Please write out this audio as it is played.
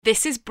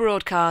This is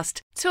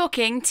Broadcast,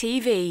 Talking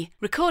TV,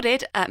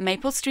 recorded at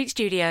Maple Street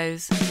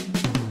Studios.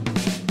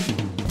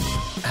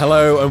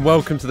 Hello and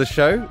welcome to the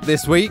show.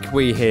 This week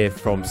we hear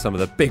from some of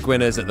the big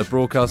winners at the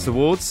Broadcast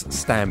Awards.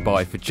 Stand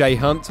by for Jay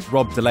Hunt,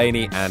 Rob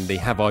Delaney and the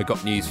Have I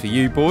Got News For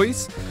You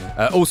boys.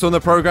 Also on the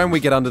programme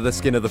we get under the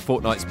skin of the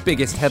fortnight's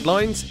biggest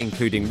headlines,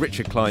 including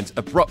Richard Klein's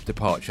abrupt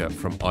departure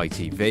from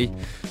ITV.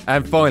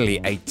 And finally,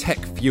 a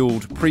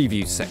tech-fuelled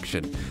preview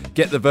section.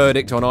 Get the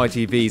verdict on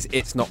ITV's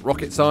It's Not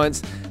Rocket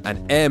Science and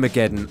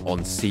Airmageddon on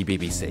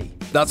CBBC.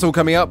 That's all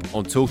coming up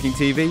on Talking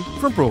TV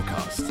from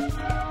Broadcast.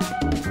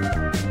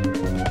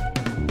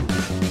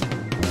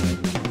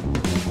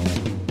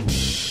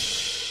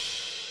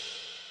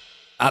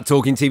 At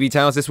Talking TV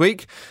Towers this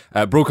week,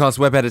 broadcast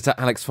web editor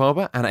Alex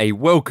Farber and a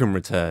welcome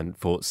return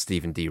for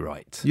Stephen D.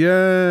 Wright.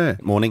 Yeah.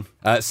 Morning.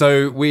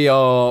 So we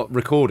are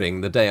recording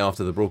the day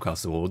after the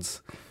Broadcast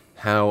Awards.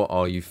 How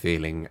are you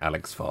feeling,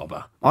 Alex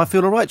Farber? I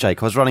feel all right,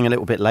 Jake. I was running a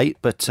little bit late,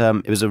 but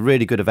it was a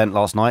really good event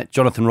last night.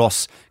 Jonathan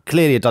Ross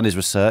clearly had done his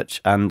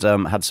research and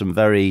had some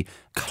very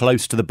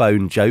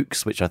close-to-the-bone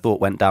jokes, which I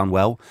thought went down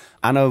well,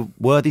 and a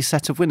worthy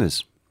set of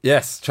winners.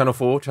 Yes, Channel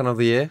 4, Channel of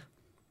the Year.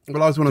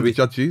 Well, I was one of the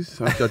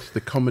judges. I judged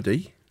the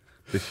comedy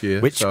this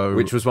year. Which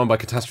was won by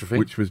Catastrophe.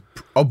 Which was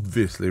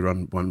obviously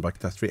won by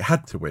Catastrophe. It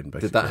had to win,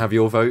 basically. Did that have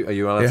your vote? Are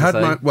you allowed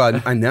to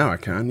say? And now I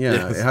can, yeah.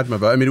 Yes. It had my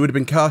vote. I mean, it would have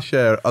been car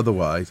share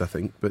otherwise, I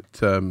think, but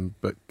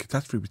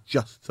Catastrophe was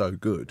just so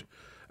good.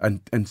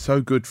 And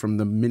so good from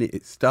the minute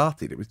it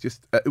started. It was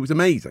just, it was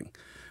amazing.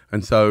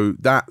 And so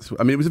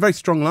it was a very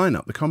strong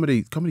lineup. The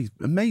comedy's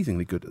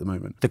amazingly good at the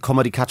moment. The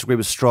comedy category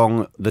was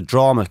strong. The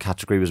drama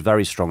category was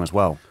very strong as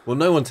well. Well,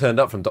 no one turned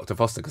up from Dr.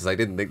 Foster because they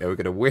didn't think they were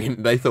going to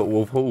win. They thought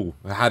Wolf Hall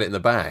had it in the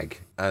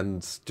bag,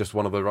 and just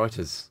one of the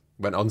writers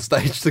went on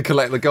stage to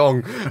collect the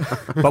gong.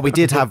 But we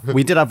did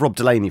have Rob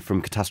Delaney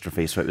from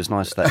Catastrophe, so it was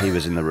nice that he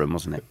was in the room,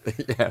 wasn't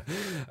it? Yeah.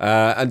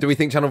 And do we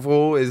think Channel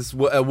 4 is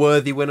a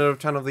worthy winner of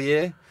Channel of the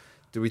Year?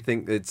 Do we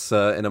think it's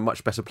in a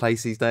much better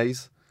place these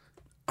days?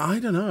 I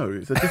don't know.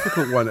 It's a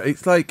difficult one.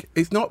 It's like,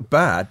 it's not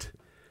bad,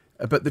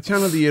 but the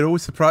Channel of the Year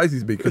always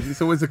surprises me because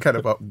it's always a kind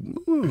of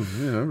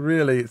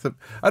really.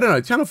 I don't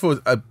know. Channel 4 is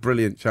a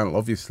brilliant channel,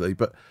 obviously,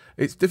 but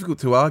it's difficult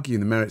to argue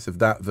the merits of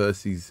that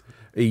versus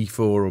E4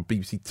 or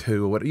BBC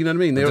Two or whatever. You know what I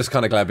mean? I'm just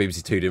kind of glad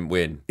BBC Two didn't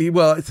win.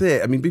 Well, it's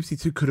it. I mean,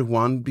 BBC Two could have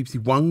won.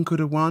 BBC One could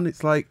have won.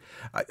 It's like,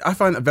 I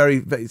find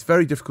that it's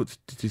very difficult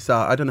to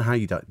decide. I don't know how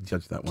you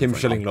judge that one. Kim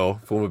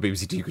Shillinglaw, former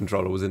BBC Two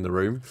controller, was in the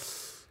room.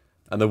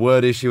 And the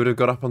word is she would have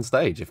got up on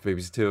stage if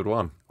BBC Two had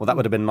won. Well, that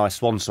would have been a nice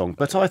swan song.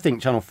 But I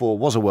think Channel 4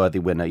 was a worthy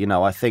winner. You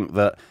know, I think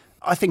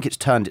it's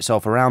turned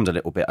itself around a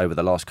little bit over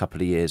the last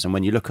couple of years. And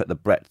when you look at the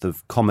breadth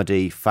of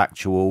comedy,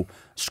 factual,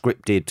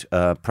 scripted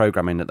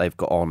programming that they've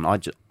got on,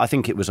 I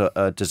think it was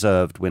a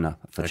deserved winner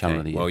for Channel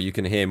of the Year. Well, you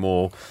can hear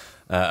more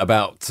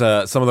about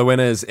some of the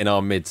winners in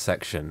our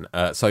mid-section.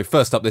 So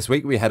first up this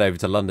week, we head over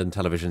to London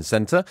Television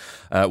Centre,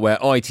 where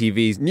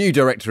ITV's new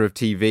director of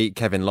TV,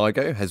 Kevin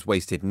Lygo, has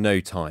wasted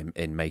no time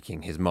in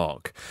making his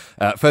mark.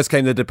 First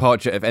came the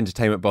departure of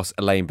entertainment boss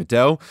Elaine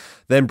Bedell.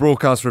 Then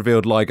Broadcast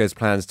revealed Lygo's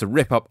plans to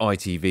rip up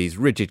ITV's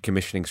rigid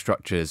commissioning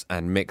structures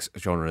and mix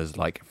genres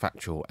like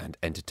factual and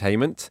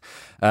entertainment.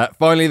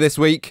 Finally this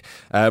week,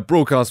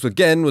 Broadcast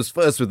again was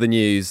first with the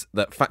news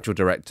that factual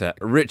director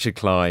Richard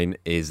Klein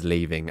is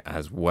leaving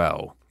as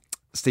well.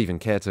 Stephen,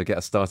 care to get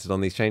us started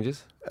on these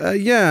changes?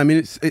 Yeah, I mean,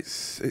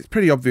 it's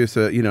pretty obvious,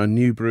 a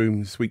new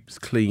broom sweeps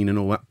clean and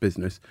all that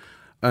business.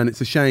 And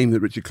it's a shame that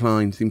Richard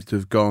Klein seems to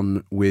have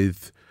gone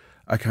with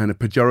a kind of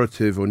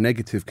pejorative or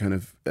negative kind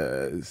of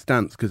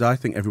stance, because I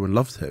think everyone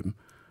loves him.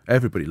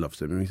 Everybody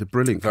loves him. I mean, he's a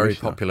brilliant very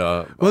commissioner.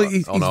 Popular. Well,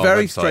 he's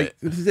very website. straight.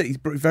 This is it. He's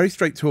very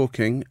straight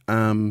talking.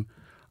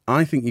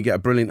 I think you get a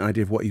brilliant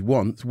idea of what he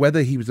wants.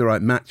 Whether he was the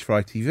right match for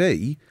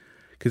ITV,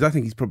 because I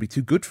think he's probably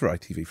too good for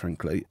ITV,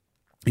 frankly.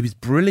 He was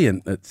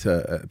brilliant at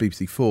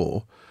BBC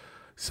Four,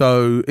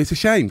 so it's a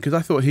shame because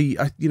I thought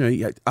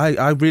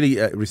I really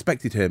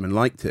respected him and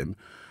liked him,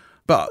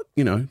 but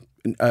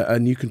a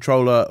new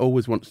controller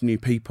always wants new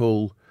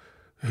people.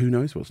 Who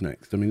knows what's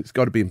next? I mean, it's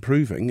got to be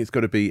improving. It's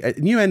got to be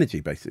new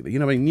energy, basically.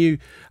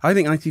 I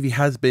think ITV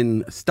has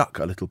been stuck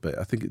a little bit.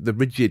 I think the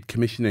rigid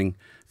commissioning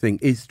thing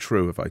is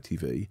true of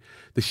ITV.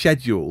 The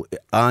schedule,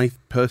 I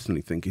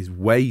personally think, is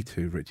way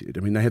too rigid.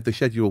 I mean, they have the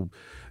schedule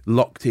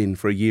locked in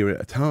for a year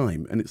at a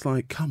time, and it's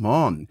like, come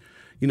on,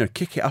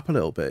 kick it up a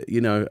little bit,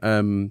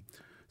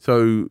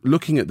 So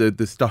looking at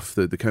the stuff,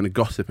 the kind of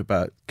gossip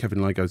about Kevin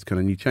Lygo's kind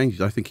of new changes,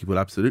 I think he will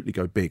absolutely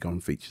go big on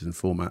features and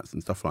formats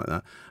and stuff like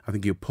that. I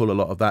think he'll pull a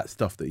lot of that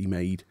stuff that he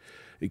made,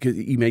 because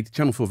he made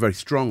Channel 4 very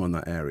strong on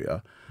that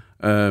area.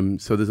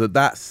 So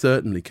that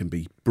certainly can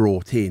be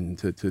brought in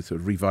to sort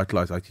of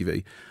revitalise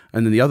ITV.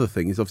 And then the other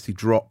thing is obviously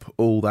drop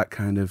all that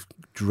kind of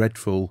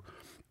dreadful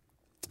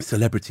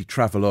celebrity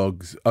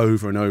travelogues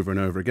over and over and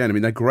over again. I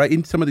mean, they're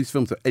great. Some of these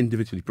films are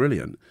individually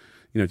brilliant.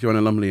 Joanna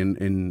Lumley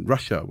in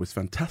Russia was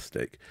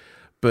fantastic.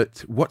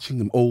 but watching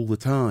them all the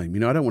time,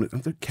 I don't want to. I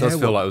don't care. It does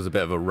feel like it was a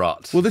bit of a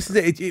rut. Well, this is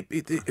it.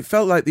 It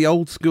felt like the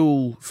old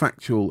school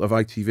factual of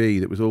ITV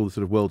that was all the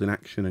sort of world in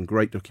action and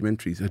great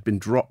documentaries had been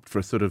dropped for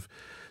a sort of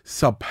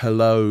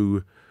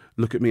sub-hello,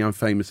 look at me, I'm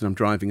famous and I'm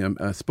driving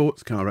a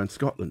sports car around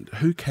Scotland.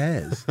 Who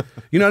cares?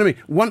 You know what I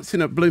mean? Once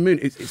in a blue moon,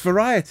 it's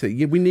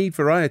variety. We need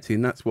variety,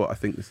 and that's what I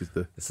think this is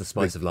the... It's the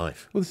spice of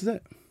life. Well, this is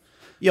it.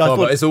 Yeah, I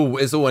thought,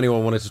 it's all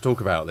anyone wanted to talk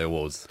about, the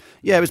awards.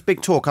 Yeah, it was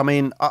big talk. I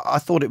mean, I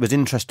thought it was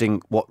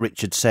interesting what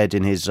Richard said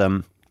in his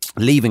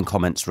leaving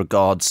comments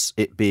regards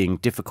it being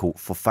difficult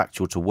for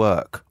factual to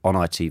work on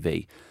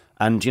ITV.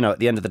 And, at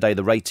the end of the day,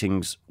 the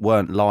ratings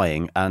weren't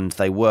lying and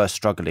they were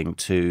struggling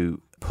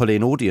to pull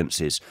in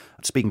audiences.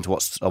 Speaking to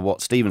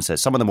what Stephen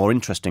says, some of the more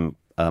interesting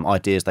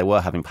ideas they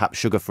were having, perhaps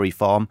Sugar-Free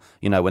Farm,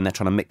 when they're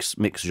trying to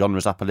mix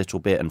genres up a little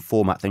bit and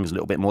format things a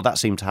little bit more, that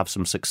seemed to have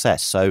some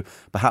success. So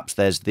perhaps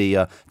there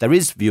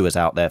is viewers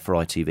out there for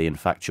ITV and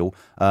factual,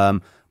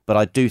 but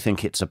I do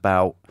think it's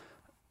about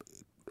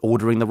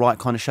ordering the right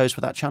kind of shows for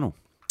that channel.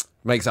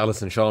 Makes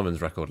Alison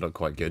Sharman's record look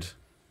quite good.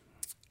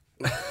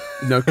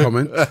 No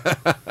comment.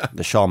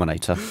 The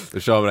Sharmanator. The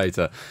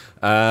Sharmanator.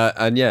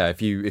 And yeah,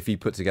 if you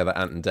put together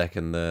Ant and Dec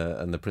and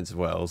the Prince of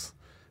Wales,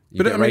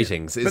 you get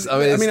ratings. Is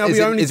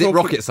it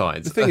rocket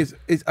science? The thing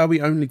is, are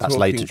we only That's talking...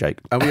 later, Jake.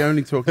 Are we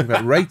only talking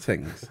about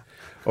ratings?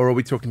 Or are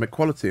we talking about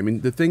quality? I mean,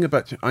 the thing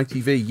about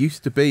ITV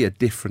used to be a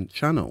different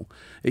channel.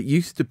 It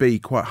used to be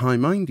quite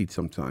high-minded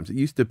sometimes. It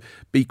used to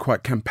be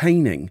quite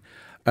campaigning,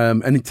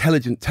 an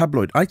intelligent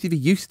tabloid.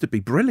 ITV used to be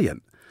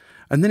brilliant.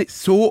 And then it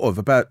sort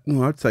of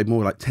I'd say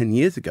more like 10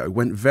 years ago,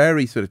 went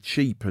very sort of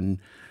cheap and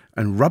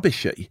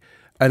rubbishy.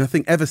 And I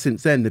think ever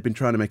since then, they've been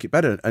trying to make it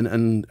better.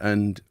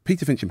 And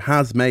Peter Fincham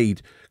has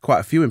made quite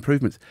a few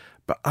improvements.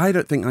 But I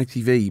don't think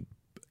ITV,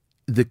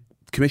 the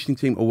commissioning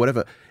team or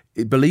whatever,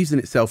 it believes in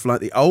itself like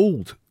the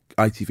old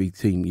ITV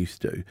team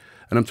used to.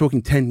 And I'm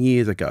talking 10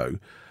 years ago.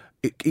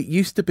 It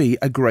used to be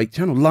a great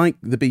channel, like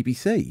the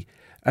BBC.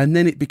 And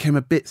then it became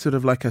a bit sort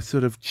of like a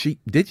sort of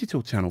cheap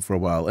digital channel for a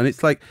while. And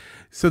it's like,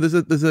 so that's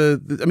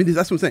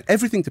what I'm saying,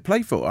 everything to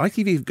play for.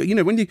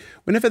 ITV,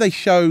 whenever they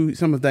show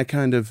some of their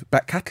kind of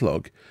back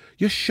catalogue,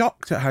 you're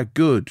shocked at how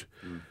good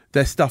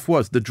their stuff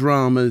was. The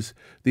dramas,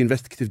 the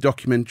investigative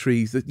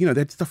documentaries, they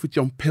had stuff with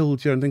John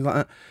Pilger and things like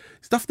that.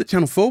 Stuff that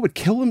Channel 4 would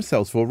kill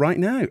themselves for right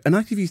now. And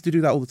ITV used to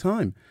do that all the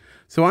time.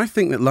 So I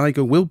think that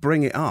Ligo will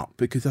bring it up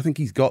because I think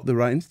he's got the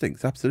right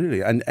instincts,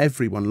 absolutely. And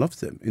everyone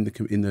loves him in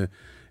the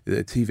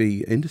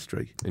TV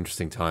industry.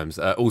 Interesting times.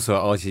 Also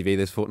at ITV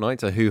this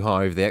fortnight, a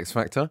hoo-ha over the X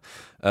Factor.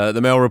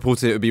 The Mail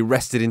reported it would be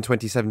rested in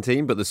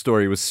 2017, but the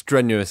story was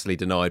strenuously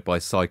denied by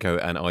Psycho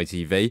and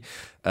ITV.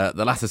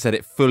 The latter said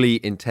it fully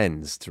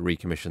intends to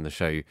recommission the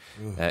show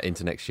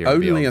into next year.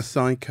 Only a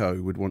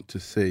psycho would want to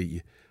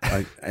see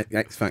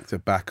X Factor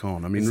back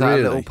on. I mean,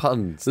 really, little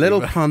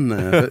pun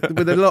there, but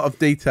with a lot of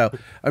detail.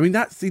 I mean,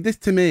 this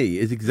to me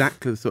is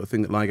exactly the sort of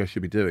thing that Ligo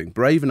should be doing.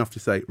 Brave enough to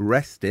say,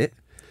 rest it.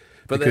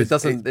 But it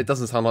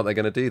doesn't sound like they're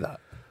going to do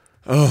that.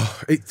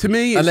 To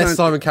me, unless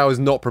Simon Cowell is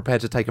not prepared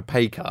to take a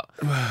pay cut.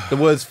 The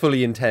words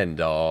 "fully intend"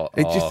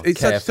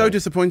 it's so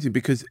disappointing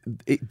because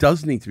it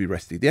does need to be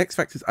rested. The X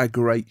Factor's a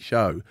great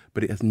show,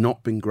 but it has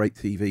not been great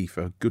TV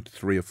for a good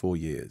 3 or 4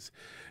 years.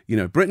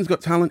 Britain's Got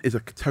Talent is a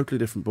totally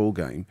different ball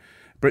game.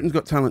 Britain's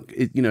Got Talent,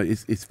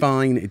 is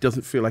fine. It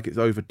doesn't feel like it's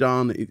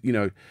overdone.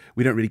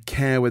 We don't really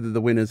care whether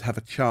the winners have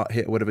a chart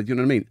hit or whatever. Do you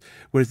know what I mean?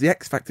 Whereas the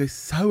X Factor is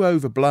so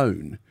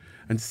overblown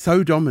and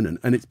so dominant,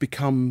 and it's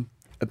become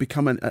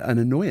an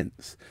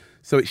annoyance.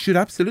 So it should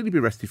absolutely be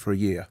rested for a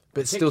year.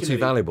 But it's still too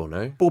valuable,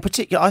 no? Well,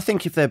 particularly, I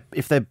think if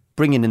they're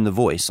bringing in The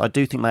Voice, I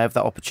do think they have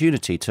that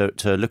opportunity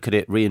to look at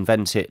it,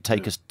 reinvent it,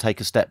 take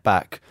a step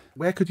back.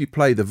 Where could you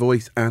play The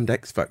Voice and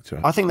X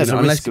Factor? I think there's a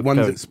unless risk of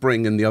one's at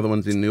spring and the other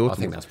one's in the autumn. I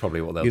think that's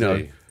probably what they'll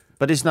do.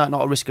 But isn't that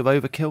not a risk of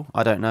overkill?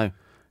 I don't know.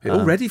 It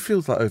already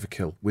feels like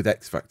overkill with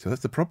X Factor.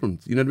 That's the problem.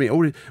 You know what I mean?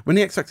 Already, when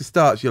the X Factor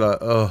starts, you're like,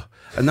 oh.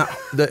 And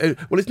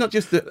it's not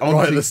just that...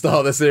 Right at the start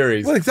of the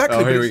series. Well,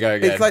 exactly. Oh, here we go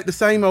again. It's like the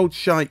same old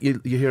shite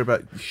you hear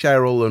about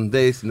Cheryl and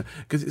this,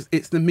 because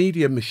it's the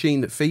media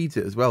machine that feeds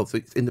it as well. So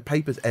it's in the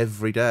papers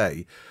every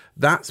day.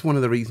 That's one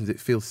of the reasons it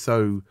feels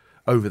so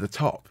over the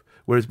top.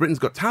 Whereas Britain's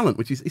Got Talent,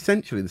 which is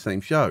essentially the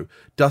same show,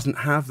 doesn't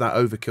have that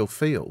overkill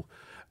feel.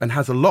 And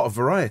has a lot of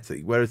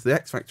variety, whereas the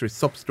X Factor is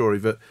sob story,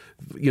 but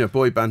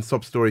boy band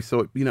sob story,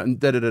 so and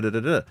da da da da da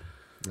da.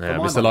 Yeah,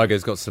 Mr.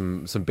 Ligo's got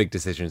some big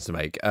decisions to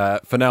make.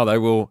 For now, though,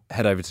 we'll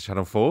head over to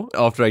Channel 4.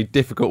 After a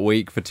difficult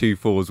week for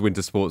 2-4's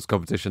winter sports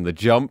competition, The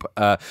Jump,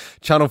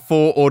 Channel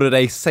 4 ordered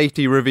a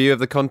safety review of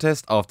the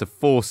contest after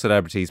 4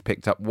 celebrities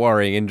picked up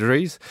worrying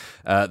injuries,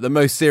 the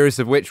most serious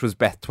of which was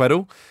Beth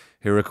Tweddle,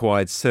 who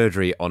required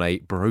surgery on a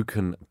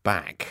broken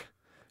back,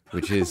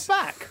 which is...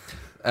 back?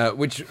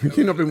 Which you've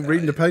not been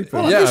reading the paper.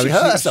 Well, yeah, she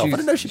hurt herself. I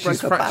didn't know she broke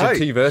her back. Fractured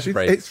 2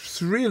 vertebrae.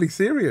 It's really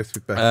serious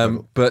with Beth.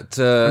 An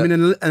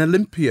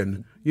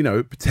Olympian,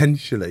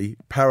 potentially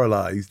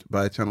paralysed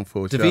by a Channel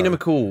 4 show. Davina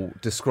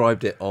McCall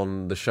described it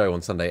on the show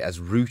on Sunday as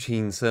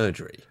routine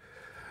surgery.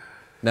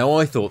 Now,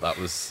 I thought that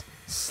was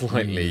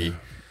slightly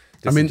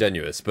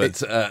disingenuous,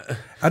 but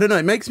I don't know.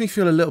 It makes me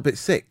feel a little bit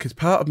sick because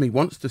part of me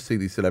wants to see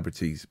these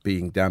celebrities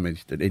being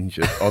damaged and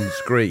injured on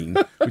screen,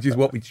 which is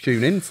what we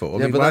tune in for.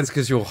 but that's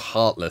because you're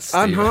heartless.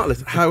 Steve. I'm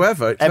heartless.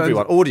 However,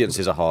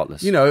 audiences are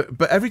heartless.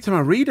 But every time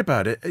I read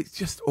about it, it's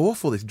just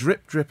awful. This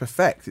drip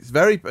effect. It's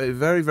very,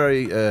 very,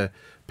 very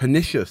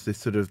pernicious. This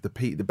sort of the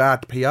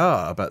bad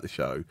PR about the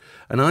show.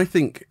 And I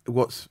think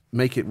what's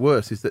make it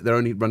worse is that they're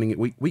only running it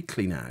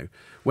weekly now.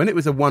 When it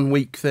was a 1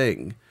 week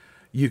thing,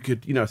 you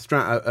could,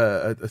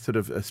 a sort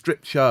of a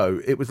stripped show.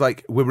 It was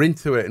like we were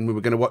into it and we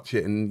were going to watch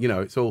it, and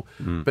it's all.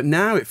 But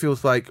now it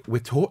feels like we're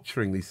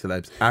torturing these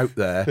celebs out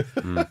there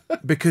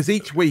because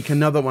each week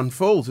another one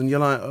falls, and you're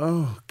like,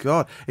 oh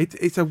God,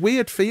 it's a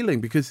weird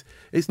feeling because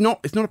it's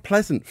not a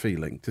pleasant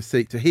feeling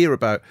to hear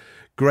about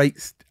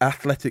great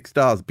athletic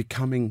stars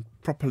becoming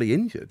properly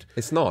injured.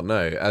 It's not,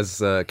 no. As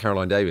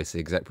Caroline Davis, the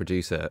exec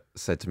producer,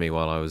 said to me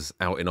while I was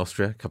out in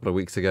Austria a couple of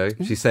weeks ago,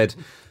 she said,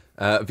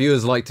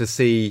 viewers like to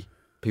see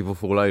people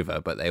fall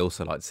over, but they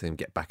also like to see them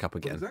get back up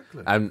again. Well,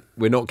 exactly. And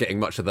we're not getting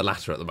much of the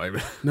latter at the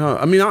moment. No,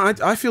 I mean,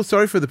 I feel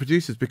sorry for the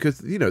producers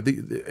because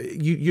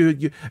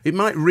it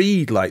might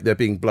read like they're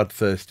being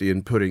bloodthirsty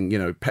and putting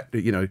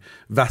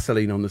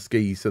Vaseline on the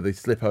skis so they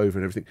slip over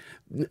and everything.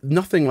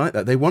 Nothing like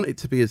that. They want it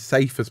to be as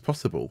safe as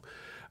possible.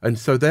 And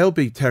so they'll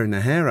be tearing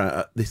their hair out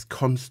at this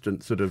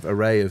constant sort of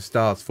array of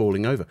stars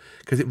falling over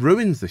because it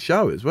ruins the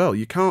show as well.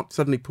 You can't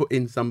suddenly put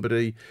in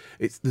somebody.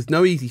 There's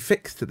no easy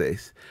fix to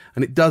this,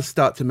 and it does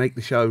start to make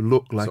the show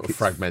look like it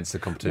fragments the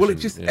competition. Well,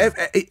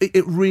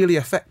 it really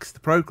affects the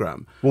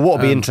programme. Well, what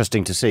would be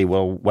interesting to see,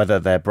 whether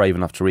they're brave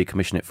enough to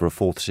recommission it for a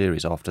fourth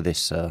series after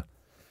this.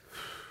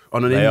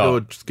 On an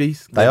indoor ski.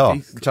 They are.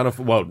 Channel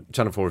 4,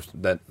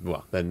 they're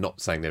not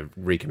saying they're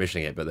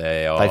recommissioning it, but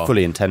they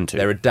fully intend to.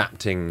 They're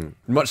adapting,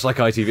 much like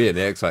ITV and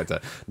the X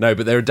Factor. No,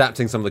 but they're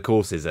adapting some of the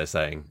courses, they're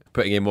saying,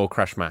 putting in more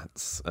crash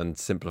mats and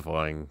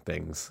simplifying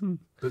things.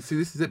 But see,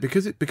 this is it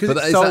because is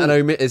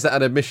that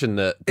an admission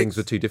that things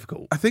were too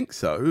difficult? I think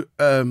so.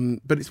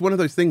 But it's one of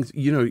those things,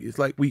 it's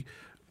like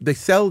they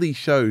sell these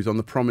shows on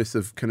the promise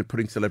of kind of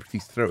putting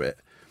celebrities through it,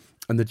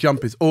 and the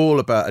jump is all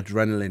about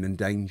adrenaline and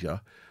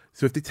danger.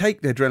 So if they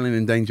take the adrenaline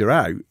and danger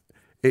out,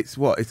 it's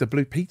a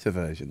Blue Peter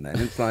version then.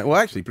 It's like, well,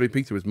 actually, Blue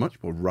Peter was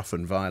much more rough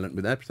and violent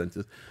with their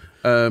presenters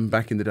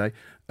back in the day.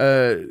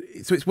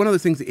 So it's one of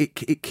those things that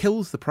it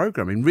kills the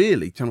programme. I mean,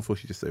 really, Channel 4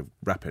 should just sort of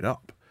wrap it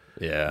up.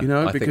 Yeah,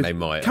 I think they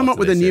might come up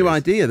with a new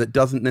idea that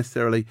doesn't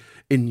necessarily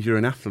injure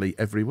an athlete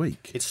every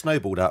week. It's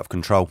snowballed out of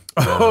control.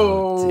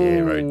 Oh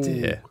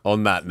dear.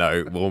 On that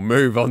note, we'll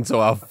move on to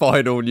our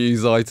final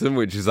news item,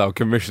 which is our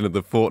commission of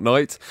the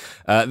fortnight.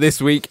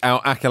 This week, our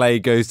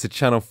accolade goes to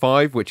Channel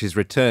 5, which is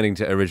returning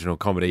to original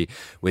comedy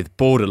with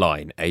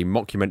Borderline, a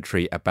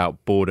mockumentary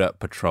about Border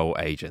Patrol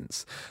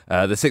agents.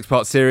 The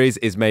 6-part series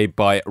is made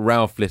by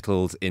Ralph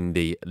Little's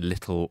indie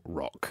Little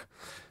Rock.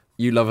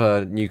 You love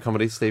a new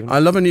comedy, Stephen? I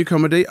love a new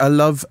comedy. I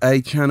love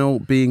a channel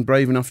being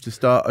brave enough to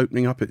start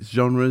opening up its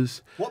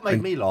genres. What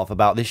made me laugh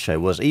about this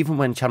show was even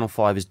when Channel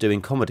 5 is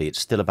doing comedy,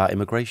 it's still about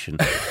immigration.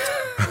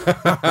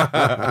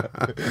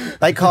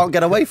 They can't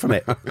get away from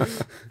it.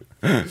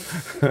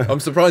 I'm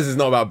surprised it's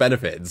not about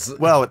benefits.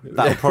 Well,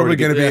 that'll probably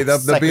going to be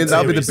that'll be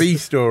the B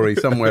story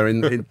somewhere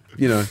in.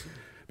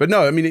 But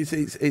no, I mean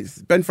it's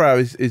Ben Farrow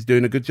is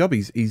doing a good job.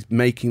 He's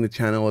making the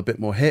channel a bit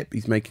more hip.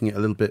 He's making it a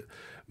little bit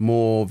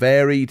more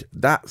varied.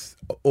 That's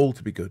all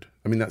to be good.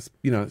 I mean, that's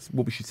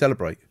what we should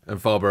celebrate. And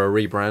Farber, a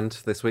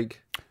rebrand this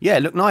week? Yeah,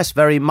 it looked nice.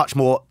 Very much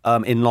more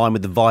in line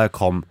with the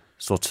Viacom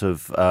sort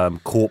of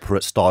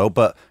corporate style,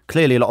 but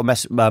clearly a lot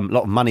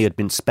of money had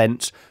been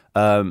spent.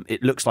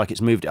 It looks like it's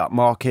moved it up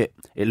market.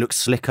 It looks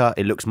slicker.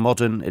 It looks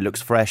modern. It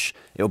looks fresh.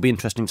 It'll be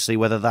interesting to see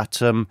whether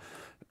that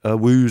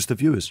woos the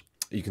viewers.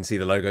 You can see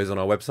the logos on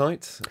our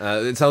website.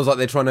 It sounds like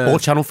they're trying to... Or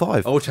Channel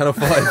 5. Or Channel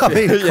 5. I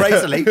mean,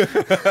 crazily.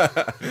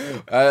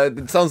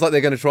 It sounds like they're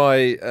going to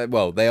try...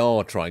 they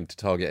are trying to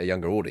target a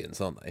younger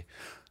audience, aren't they?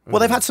 Well,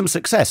 they've had some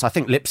success. I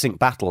think Lip Sync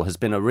Battle has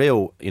been a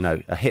real,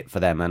 a hit for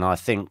them. And I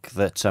think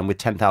that with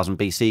 10,000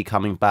 BC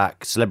coming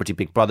back, Celebrity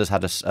Big Brother's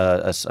had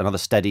another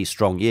steady,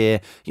 strong year.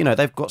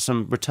 They've got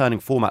some returning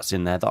formats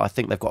in there that I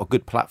think they've got a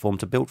good platform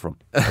to build from.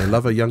 They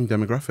love a young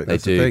demographic.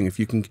 That's the thing. If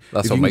you can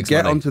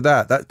get onto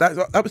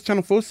that was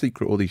Channel 4's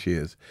secret all these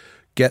years.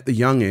 Get the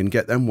young in,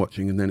 get them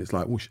watching, and then it's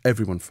like, whoosh,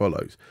 everyone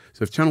follows.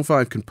 So if Channel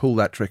 5 can pull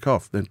that trick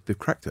off, then they've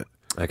cracked it.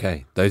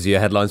 Okay, those are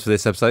your headlines for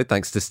this episode.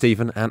 Thanks to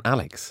Stephen and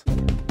Alex.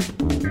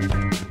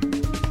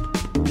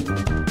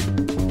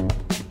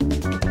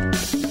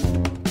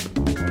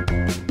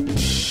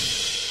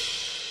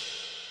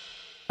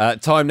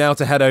 Time now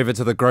to head over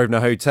to the Grosvenor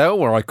Hotel,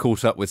 where I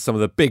caught up with some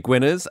of the big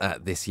winners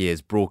at this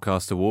year's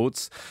Broadcast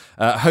Awards.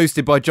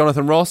 Hosted by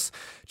Jonathan Ross,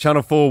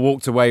 Channel 4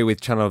 walked away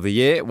with Channel of the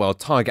Year, while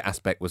Tiger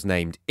Aspect was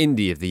named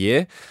Indie of the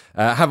Year.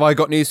 Have I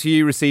Got News for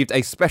You received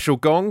a special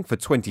gong for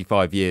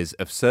 25 years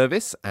of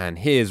service. And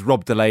here's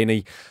Rob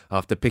Delaney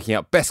after picking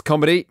up Best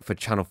Comedy for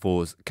Channel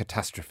 4's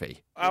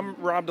Catastrophe. I'm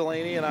Rob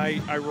Delaney, and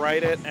I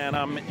write it, and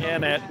I'm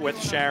in it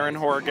with Sharon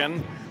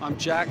Horgan. I'm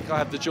Jack. I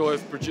have the joy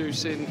of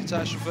producing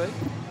Catastrophe.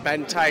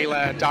 Ben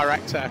Taylor,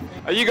 director.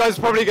 Are you guys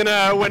probably going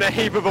to win a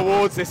heap of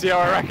awards this year,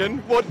 I reckon?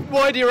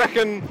 Why do you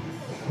reckon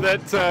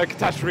that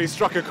Catastrophe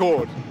struck a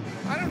chord?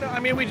 I don't know. I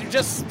mean, we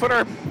just put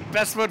our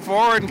best foot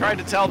forward and tried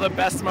to tell the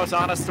best, most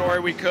honest story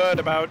we could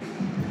about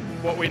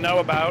what we know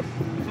about.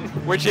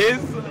 Which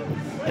is?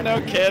 You know,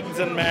 kids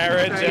and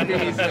marriage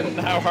and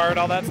how hard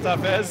all that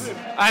stuff is.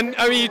 And,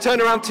 I mean, you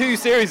turned around 2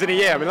 series in a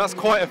year. I mean, that's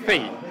quite a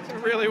feat.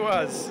 It really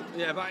was.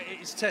 Yeah, but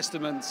it's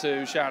testament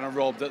to Sharon and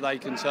Rob that they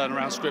can turn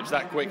around scripts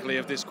that quickly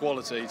of this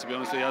quality, to be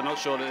honest with you. I'm not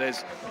sure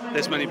that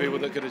there's many people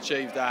that could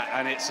achieve that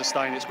and it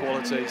sustain its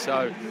quality,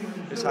 so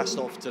it's hats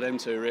off to them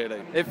two,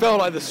 really. It felt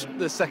like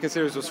the second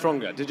series was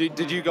stronger.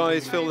 Did you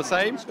guys feel the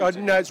same?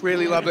 No, it's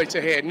really lovely to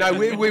hear. No,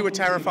 we were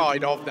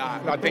terrified of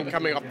that. I think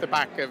coming off the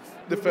back of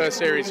the first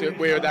series we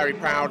were very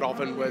proud of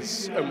and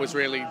was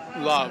really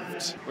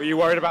loved. Were you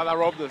worried about that,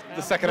 Rob,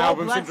 the second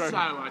album syndrome? So,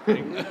 I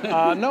think.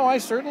 No, I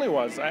certainly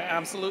was. I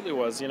absolutely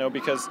was,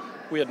 because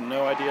we had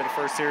no idea the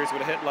first series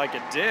would hit like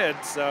it did,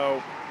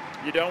 so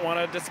you don't want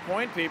to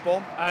disappoint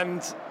people.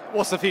 And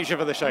what's the future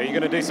for the show? Are you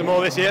going to do some more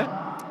this year?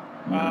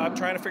 I'm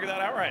trying to figure that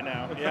out right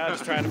now. Yeah,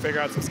 just trying to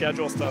figure out some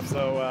schedule stuff,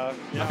 so...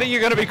 I think you're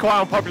going to be quite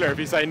unpopular if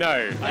you say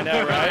no. I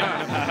know,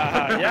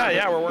 right?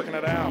 Yeah, we're working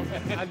it out.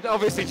 And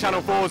obviously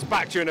Channel 4's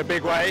backed you in a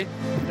big way.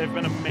 They've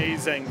been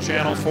amazing.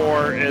 Channel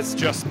 4 has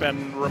just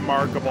been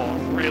remarkable.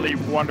 Really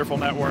wonderful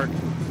network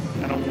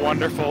and a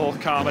wonderful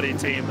comedy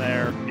team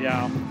there,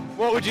 yeah.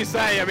 What would you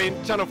say? I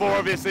mean, Channel 4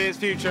 obviously its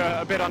future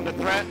a bit under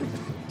threat.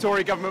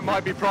 Tory government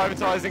might be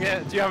privatising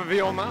it. Do you have a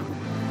view on that?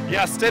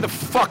 Yeah, stay the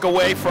fuck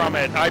away from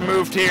it. I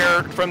moved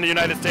here from the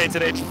United States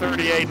at age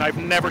 38, and I've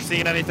never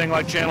seen anything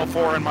like Channel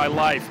 4 in my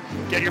life.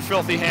 Get your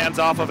filthy hands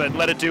off of it.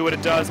 Let it do what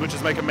it does, which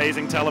is make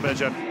amazing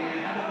television.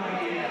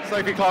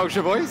 Sophie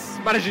Clarkshire Voice,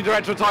 Managing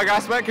Director of Tiger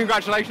Aspect,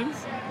 congratulations.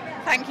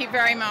 Thank you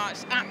very much.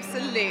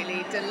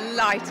 Absolutely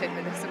delighted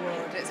with this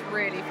award. It's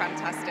really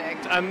fantastic.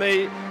 And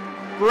the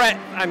breadth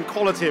and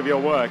quality of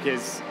your work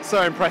is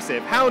so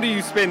impressive. How do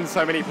you spin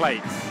so many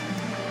plates?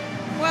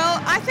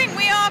 Well, I think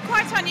we are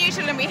quite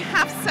unusual and we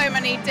have so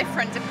many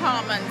different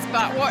departments,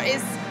 but what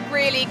is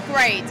really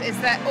great is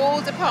that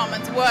all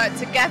departments work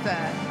together.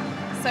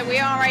 So we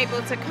are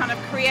able to kind of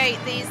create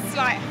these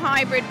slight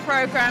hybrid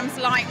programs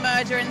like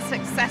Murder and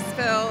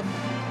Successful,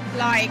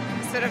 like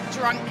sort of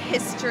Drunk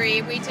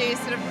History. We do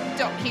sort of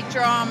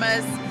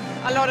docudramas,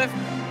 a lot of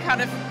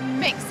kind of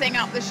mixing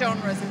up the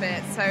genres a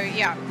bit. So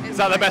yeah. Is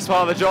that the best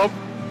part of the job?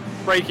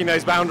 Breaking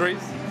those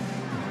boundaries?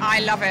 I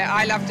love it.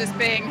 I love just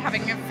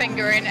having a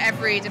finger in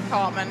every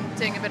department,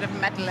 doing a bit of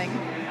meddling.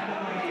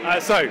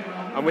 So,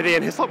 I'm with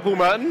Ian Hislop, Paul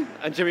Merton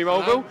and Jimmy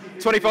Mulville.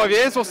 25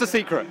 years, what's the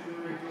secret?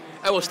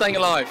 Oh, well, staying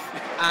alive.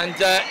 And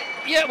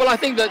I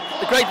think that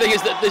the great thing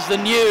is that there's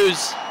the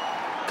news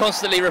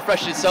constantly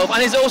refreshes itself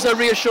and is also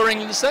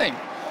reassuringly the same.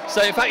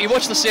 So, in fact, you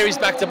watch the series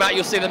back to back,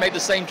 you'll see they make the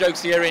same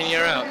jokes year in,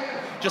 year out,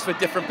 just with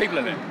different people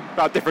in it.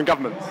 About different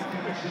governments?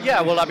 Yeah,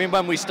 well, I mean,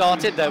 when we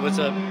started, there was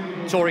a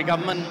Tory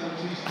government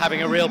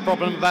having a real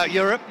problem about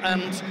Europe,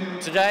 and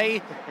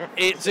today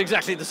it's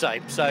exactly the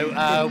same.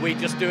 So we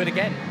just do it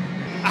again.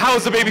 How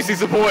has the BBC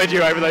supported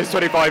you over those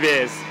 25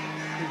 years?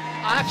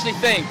 I actually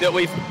think that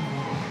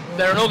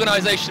they're an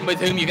organisation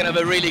with whom you can have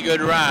a really good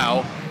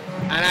row,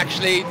 and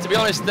actually, to be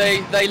honest,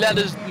 they let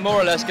us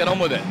more or less get on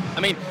with it.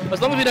 I mean,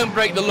 as long as we don't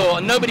break the law,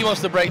 and nobody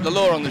wants to break the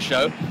law on the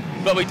show,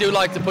 but we do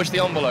like to push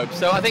the envelope.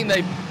 So I think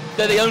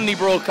they're the only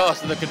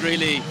broadcaster that could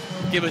really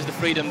give us the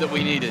freedom that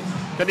we needed.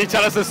 Can you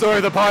tell us the story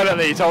of the pilot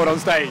that you told on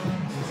stage?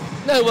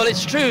 No, well,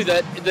 it's true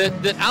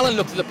that Alan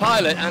looked at the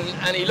pilot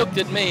and he looked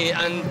at me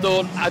and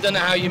thought, I don't know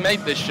how you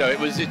made this show.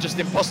 It's just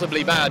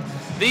impossibly bad.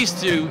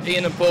 These two,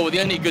 Ian and Paul, were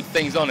the only good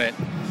things on it.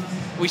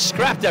 We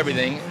scrapped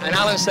everything, and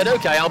Alan said,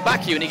 OK, I'll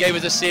back you, and he gave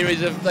us a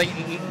series of 8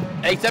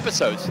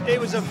 episodes. It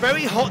was a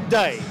very hot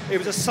day. It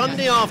was a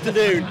Sunday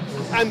afternoon,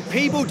 and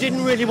people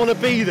didn't really want to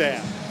be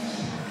there.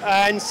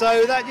 And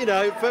so that,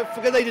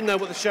 because they didn't know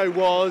what the show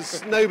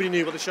was, nobody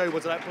knew what the show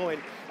was at that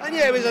point. And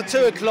yeah, it was at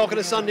 2 o'clock on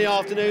a Sunday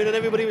afternoon, and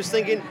everybody was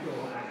thinking,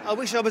 I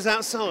wish I was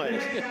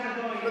outside.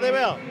 But there we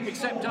are.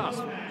 Except us.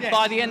 Yeah.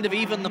 By the end of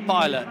even the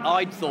pilot,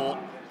 I'd thought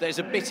there's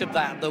a bit of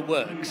that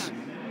works.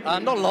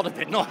 Not a lot of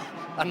it,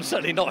 and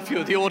certainly not a few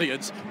of the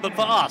audience, but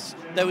for us,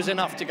 there was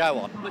enough to go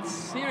on. But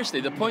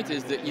seriously, the point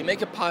is that you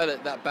make a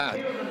pilot that bad,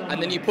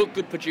 and then you put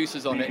good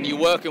producers on it, and you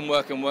work and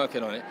work and work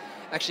on it.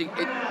 Actually,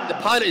 the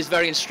pilot is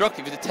very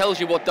instructive because it tells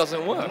you what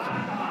doesn't work.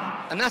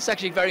 And that's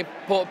actually a very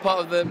important part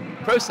of the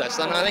process.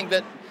 And I think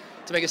that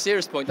to make a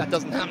serious point, that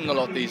doesn't happen a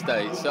lot these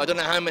days. So I don't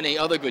know how many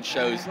other good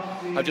shows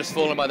have just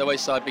fallen by the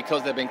wayside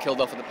because they've been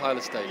killed off at the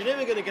pilot stage. You're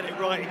never going to get it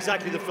right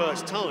exactly the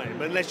first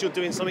time unless you're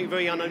doing something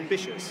very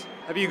unambitious.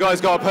 Have you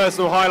guys got a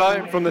personal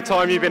highlight from the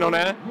time you've been on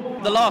air?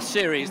 The last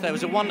series, there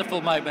was a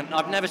wonderful moment,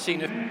 I've never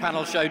seen a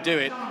panel show do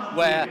it,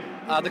 where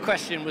the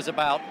question was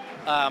about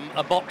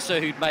a boxer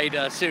who'd made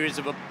a series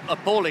of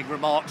appalling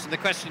remarks, and the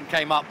question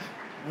came up,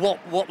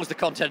 what was the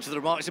content of the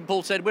remarks? And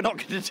Paul said, we're not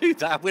going to do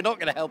that, we're not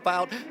going to help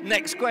out,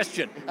 next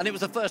question. And it was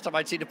the first time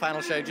I'd seen a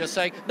panel show just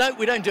saying, no,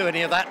 we don't do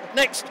any of that,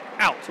 next,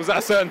 out. Was that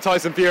a certain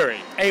Tyson Fury?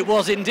 It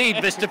was indeed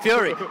Mr.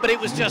 Fury, but it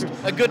was just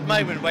a good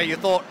moment where you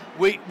thought,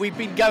 we've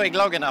been going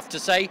long enough to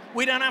say,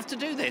 we don't have to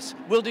do this,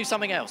 we'll do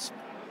something else.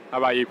 How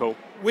about you, Paul?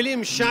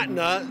 William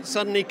Shatner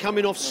suddenly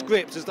coming off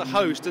script as the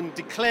host and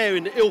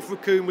declaring that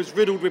Ilfracombe was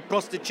riddled with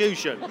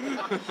prostitution.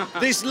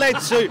 This led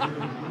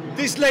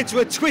to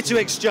a Twitter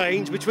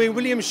exchange between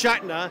William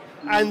Shatner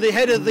and the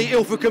head of the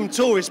Ilfracombe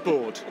Tourist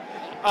Board.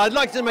 I'd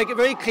like to make it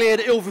very clear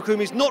that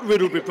Ilfracombe is not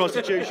riddled with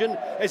prostitution.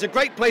 It's a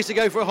great place to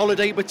go for a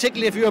holiday,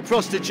 particularly if you're a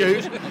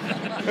prostitute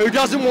who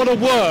doesn't want to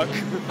work.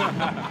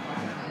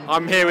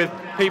 I'm here with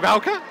Pete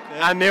Bowker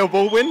and Neil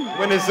Baldwin,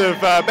 winners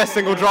of Best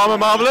Single Drama,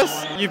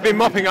 Marvellous. You've been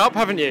mopping up,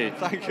 haven't you?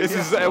 Thank you. This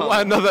is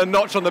another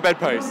notch on the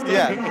bedpost.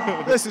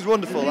 Yeah, this is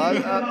wonderful.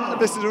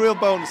 This is a real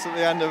bonus at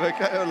the end of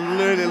a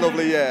really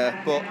lovely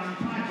year. But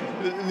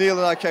Neil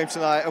and I came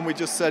tonight and we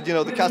just said, you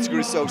know, the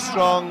category is so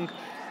strong,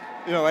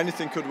 you know,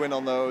 anything could win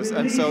on those.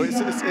 And so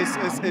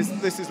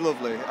this is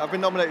lovely. I've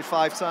been nominated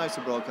 5 times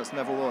for broadcast,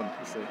 never won,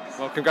 you see.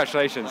 Well,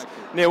 congratulations.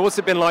 Neil, what's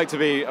it been like to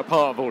be a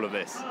part of all of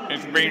this?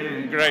 It's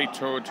been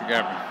great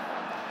altogether.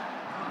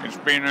 It's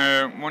been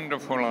a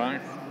wonderful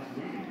life,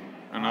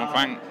 and I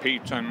thank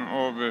Pete and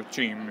all the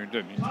team who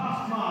did it.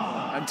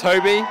 And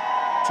Toby?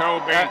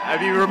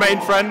 Have you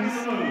remained friends?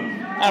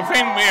 I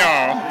think we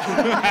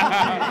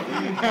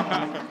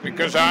are.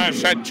 Because I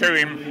said to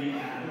him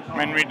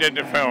when we did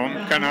the film,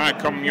 can I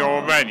come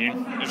your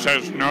wedding? He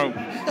says no.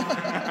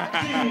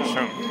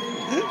 So,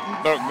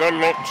 but good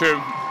luck to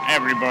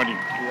everybody.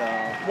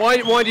 Yeah.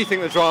 Why do you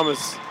think the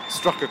drama's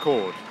struck a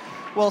chord?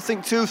 Well, I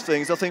think 2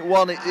 things. I think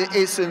one,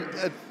 it's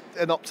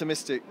an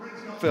optimistic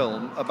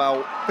film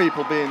about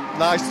people being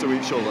nice to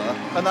each other,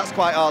 and that's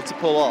quite hard to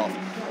pull off.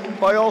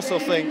 But I also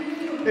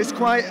think the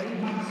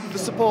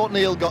support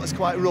Neil got is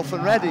quite rough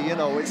and ready, you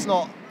know, it's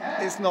not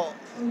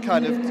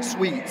kind of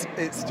sweet,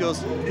 it's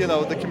just, you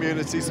know, the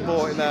community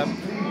supporting them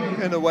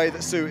in a way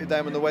that suited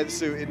them and the way that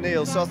suited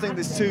Neil. So I think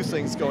there's 2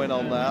 things going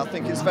on there. I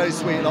think it's very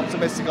sweet and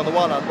optimistic on the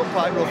one hand, but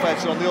quite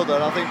rough-edged on the other,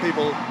 and I think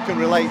people can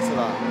relate to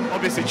that.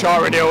 Obviously,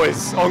 Chara Neil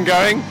is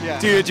ongoing. Yeah.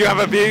 Do you have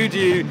a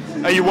view?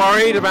 Are you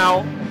worried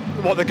about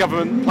what the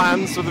government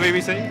plans for the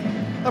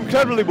BBC? I'm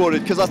incredibly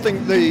worried because I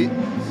think the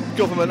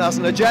government has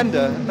an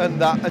agenda,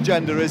 and that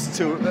agenda is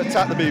to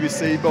attack the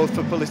BBC both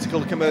for political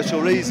and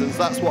commercial reasons.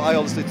 That's what I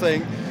honestly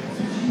think.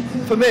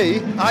 For me,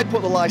 I'd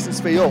put the licence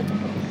fee up.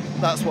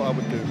 That's what I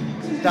would do.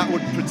 That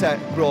would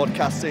protect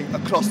broadcasting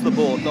across the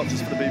board, not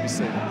just for the BBC.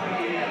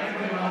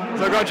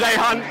 So I've got Jay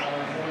Hunt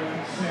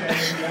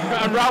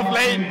and Ralph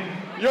Lee.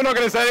 You're not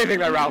going to say anything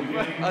though, Ralph?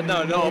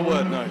 No, not a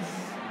word, no.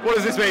 What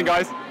does this mean,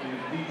 guys?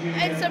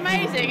 It's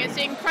amazing. It's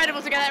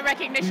incredible to get that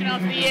recognition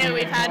after the year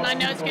we've had, and I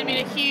know it's going to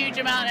mean a huge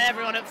amount to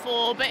everyone at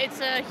 4, but it's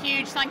a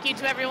huge thank you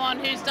to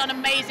everyone who's done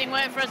amazing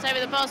work for us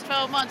over the past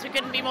 12 months. We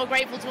couldn't be more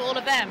grateful to all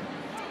of them.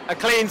 A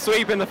clean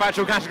sweep in the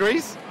factual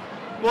categories.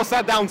 What's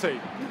that down to?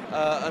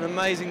 An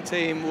amazing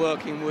team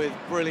working with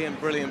brilliant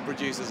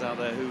producers out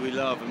there who we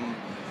love, and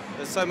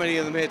there's so many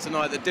of them here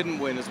tonight that didn't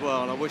win as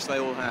well, and I wish they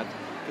all had,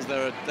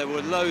 because there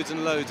were loads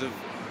and loads of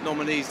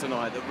nominees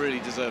tonight that really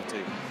deserve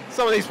to.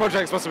 Some of these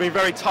projects must have been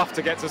very tough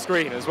to get to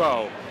screen as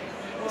well.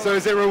 So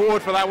is it a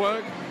reward for that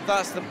work?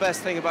 That's the best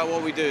thing about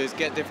what we do, is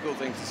get difficult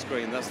things to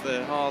screen. That's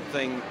the hard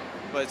thing,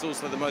 but it's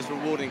also the most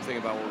rewarding thing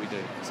about what we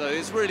do. So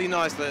it's really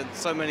nice that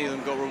so many of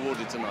them got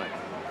rewarded tonight.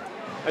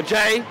 And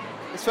Jay,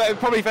 it's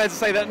probably fair to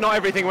say that not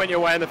everything went your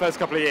way in the first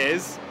couple of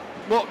years.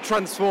 What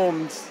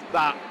transformed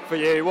that for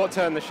you? What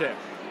turned the ship?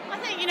 I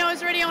think, I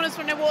was really honest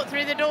when I walked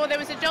through the door. There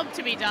was a job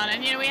to be done,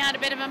 and we had a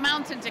bit of a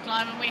mountain to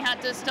climb, and we had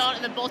to start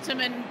at the bottom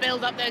and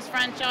build up those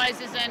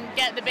franchises and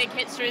get the big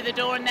hits through the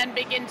door and then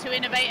begin to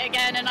innovate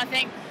again. And I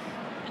think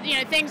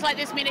things like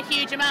this mean a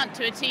huge amount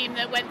to a team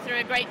that went through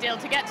a great deal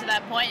to get to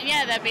that point. And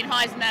yeah, there have been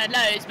highs and there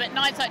are lows, but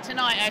nights like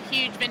tonight are a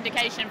huge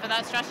vindication for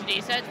that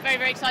strategy. So it's very,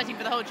 very exciting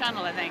for the whole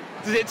channel, I think.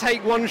 Does it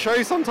take one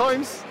show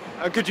sometimes?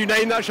 Could you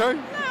name that show?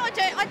 No,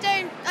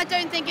 I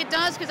don't think it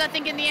does, because I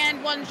think in the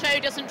end one show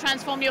doesn't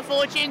transform your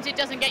fortunes. It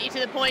doesn't get you to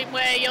the point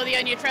where you're the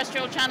only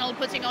terrestrial channel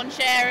putting on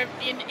share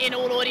in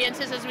all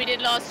audiences as we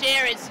did last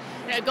year. It's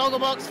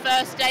Gogglebox,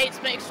 First Dates,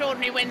 but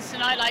extraordinary wins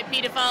tonight like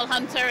Paedophile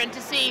Hunter, and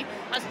to see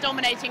us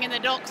dominating in the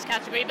docs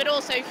category, but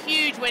also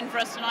huge win for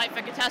us tonight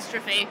for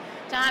Catastrophe.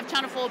 To have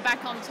Channel 4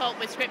 back on top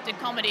with scripted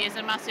comedy is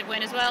a massive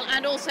win as well,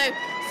 and also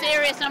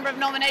serious number of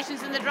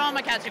nominations in the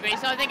drama category.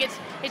 So I think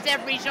it's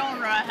every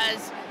genre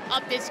has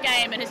upped its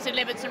game and has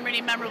delivered some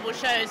really memorable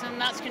shows, and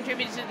that's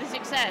contributed to the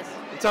success.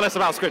 Tell us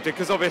about scripted,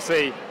 because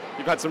obviously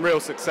you've had some real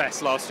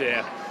success last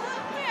year.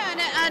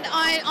 And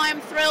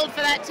I'm thrilled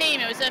for that team.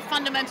 It was a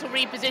fundamental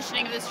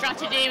repositioning of the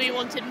strategy. We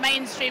wanted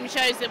mainstream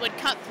shows that would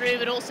cut through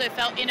but also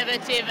felt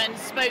innovative and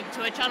spoke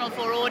to a Channel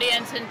 4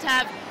 audience, and to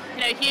have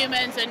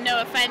Humans and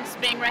No Offence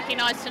being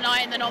recognised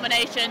tonight in the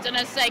nominations, and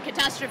as I say,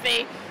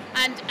 Catastrophe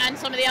and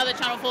some of the other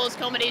Channel 4's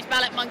comedies,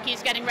 Ballot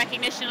Monkeys getting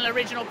recognition in the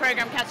original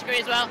programme category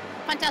as well.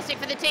 Fantastic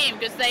for the team,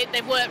 because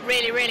they've worked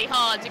really, really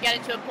hard to get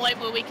it to a point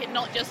where we can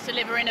not just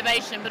deliver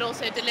innovation but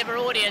also deliver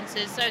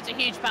audiences. So it's a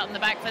huge pat on the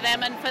back for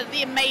them and for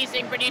the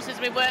amazing producers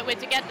we've worked with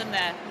to get them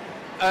there.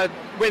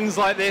 Wins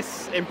like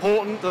this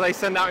important? Do they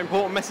send out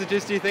important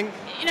messages, do you think?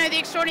 The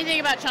extraordinary thing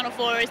about Channel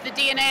 4 is the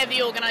DNA of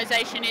the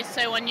organisation is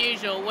so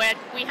unusual, where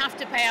we have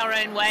to pay our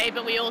own way,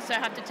 but we also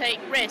have to take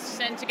risks.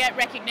 And to get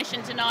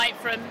recognition tonight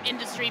from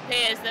industry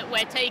peers that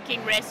we're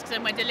taking risks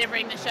and we're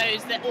delivering the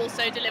shows that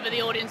also deliver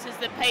the audiences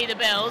that pay the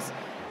bills,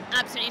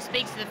 absolutely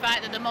speaks to the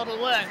fact that the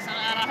model works. And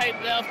I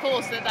hope that, of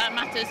course, that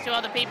matters to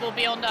other people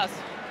beyond us.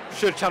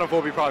 Should Channel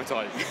 4 be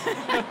privatised?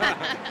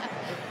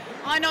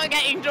 I'm not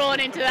getting drawn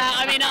into that.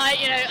 I mean,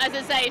 as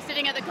I say,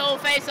 sitting at the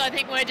coalface, I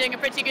think we're doing a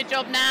pretty good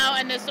job now,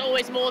 and there's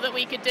always more that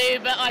we could do.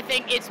 But I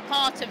think it's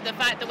part of the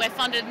fact that we're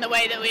funded in the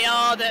way that we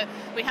are, that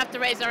we have to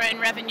raise our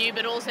own revenue,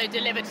 but also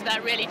deliver to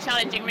that really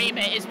challenging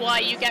remit is why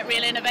you get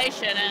real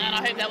innovation, and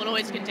I hope that will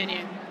always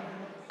continue.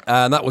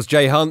 And that was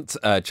Jay Hunt,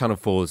 Channel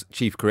 4's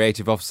Chief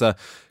Creative Officer.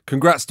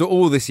 Congrats to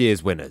all this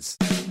year's winners.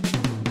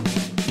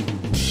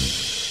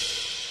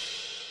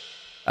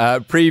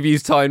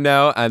 Previews time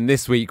now, and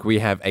this week we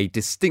have a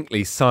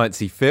distinctly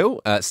sciencey feel.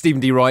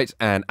 Stephen D. Wright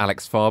and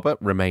Alex Farber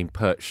remain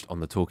perched on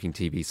the Talking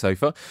TV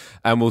sofa,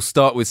 and we'll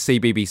start with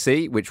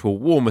CBBC, which will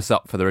warm us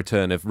up for the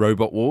return of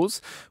Robot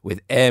Wars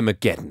with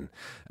Airmageddon.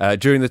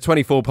 During the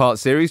 24-part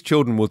series,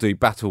 children will do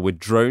battle with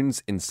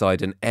drones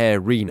inside an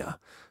air-arena.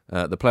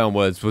 The play on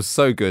words was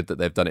so good that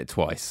they've done it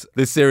twice.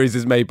 This series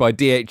is made by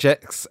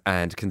DHX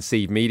and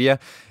Conceive Media.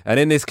 And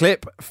in this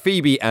clip,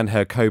 Phoebe and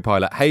her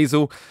co-pilot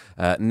Hazel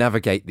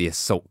navigate the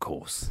assault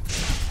course.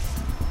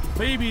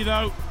 Phoebe,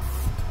 though,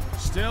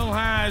 still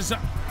has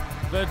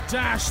the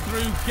dash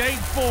through Gate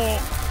 4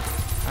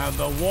 and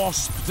the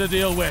Wasp to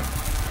deal with.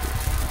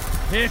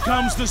 Here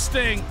comes the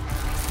sting.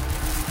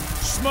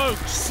 Smoke,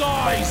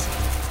 size,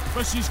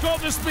 but she's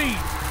got the speed.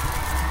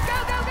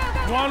 Go, go,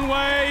 go, go. One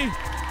way.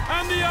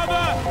 And the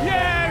other,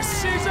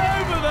 yes, she's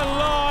over the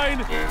line.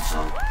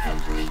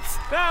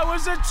 That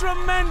was a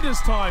tremendous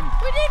time.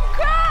 We didn't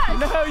crash.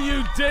 No,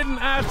 you didn't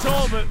at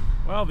all, but,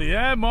 well, the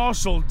Air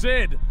Marshal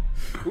did.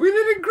 We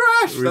didn't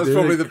crash. That's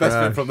probably the best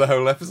bit from the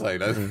whole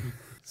episode.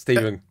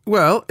 Stephen.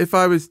 Well, if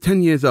I was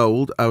 10 years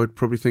old, I would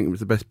probably think it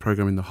was the best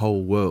programme in the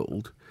whole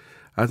world.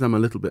 As I'm a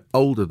little bit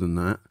older than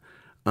that,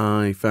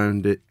 I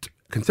found it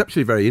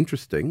conceptually very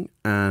interesting,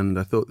 and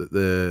I thought that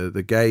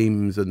the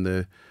games and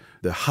the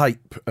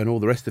hype and all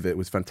the rest of it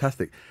was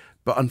fantastic.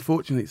 But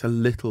unfortunately, it's a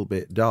little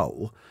bit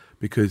dull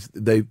because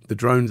the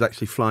drones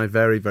actually fly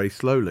very, very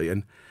slowly.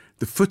 And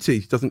the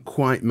footage doesn't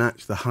quite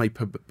match the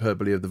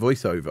hyperbole of the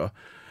voiceover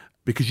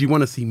because you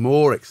want to see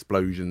more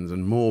explosions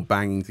and more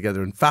banging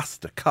together and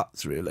faster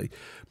cuts, really.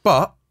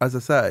 But, as I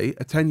say,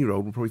 a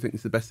 10-year-old will probably think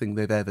it's the best thing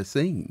they've ever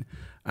seen.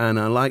 And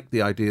I like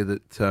the idea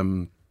that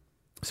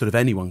sort of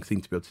anyone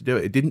seemed to be able to do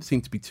it. It didn't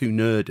seem to be too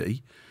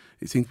nerdy.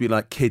 It seems to be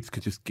like kids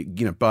could just,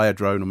 buy a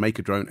drone or make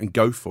a drone and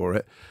go for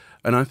it.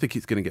 And I think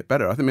it's going to get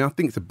better. I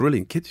think it's a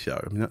brilliant kids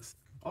show. I mean, that's.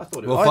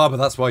 Farber,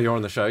 that's why you're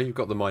on the show. You've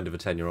got the mind of a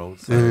 10-year-old.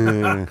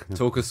 So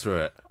talk us through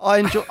it.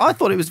 I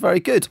thought it was very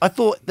good. I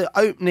thought the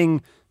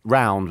opening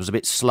round was a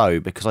bit slow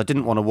because I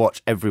didn't want to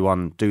watch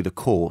everyone do the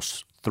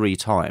course 3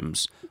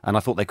 times, and I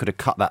thought they could have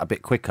cut that a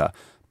bit quicker.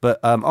 But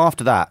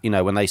after that,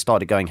 when they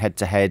started going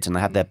head-to-head and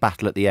they had their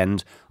battle at the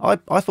end, I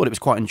thought it was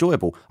quite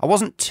enjoyable. I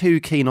wasn't too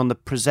keen on the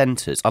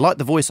presenters. I like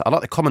the voice, I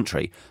like the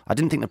commentary. I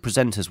didn't think the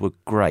presenters were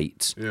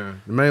great. Yeah,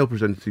 the male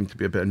presenters seemed to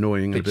be a bit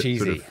annoying. A bit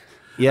cheesy. Sort of,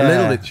 a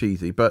little bit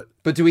cheesy. But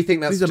do we think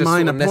that's just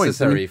minor sort of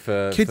necessary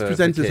for kids?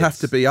 Presenters kids have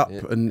to be up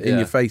and in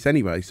your face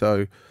anyway,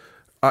 so...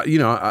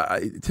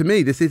 to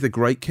me, this is a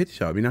great kids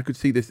show. I mean, I could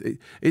see this.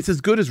 It's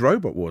as good as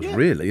Robot Wars,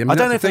 really. I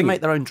don't know if they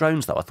make their own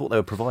drones, though. I thought they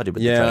were provided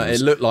with the drones. Yeah,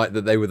 it looked like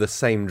that they were the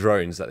same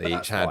drones that they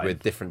each had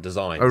with different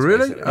designs. Oh,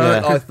 really?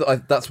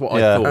 That's what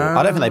I thought.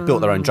 I don't think they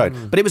built their own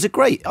drone. But I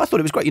thought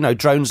it was great.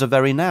 Drones are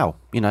very now,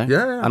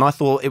 Yeah. And I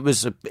thought it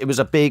was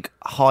a big,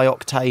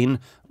 high-octane,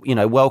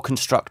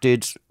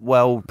 well-constructed,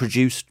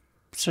 well-produced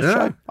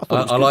show.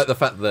 I like the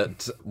fact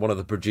that one of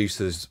the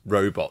producers'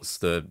 robots,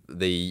 the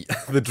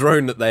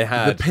drone that they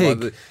had, the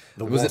pig,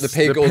 was it the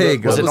pig or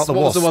was it not the wasp?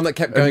 What was the one that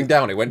kept going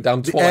down? It went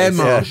down twice. The Air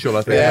Marshal,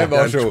 I think. The Air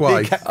Marshal.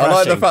 Twice. I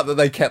like the fact that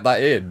they kept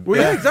that in.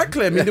 Well, yeah,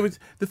 exactly. I mean,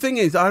 the thing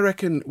is, I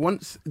reckon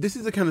this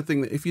is the kind of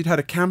thing that if you'd had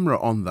a camera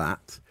on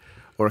that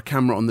or a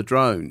camera on the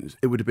drones,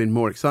 it would have been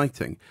more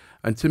exciting.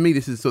 And to me,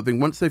 this is the sort of thing.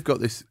 Once they've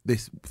got this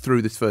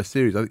through this first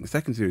series, I think the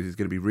second series is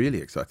going to be really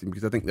exciting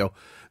because I think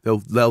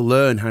they'll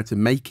learn how to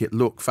make it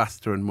look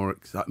faster and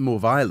more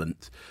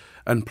violent.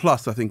 And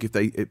plus, I think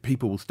if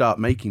people will start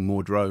making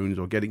more drones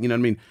or getting,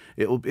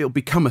 it'll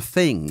become a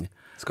thing.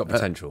 It's got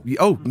potential.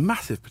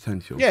 Massive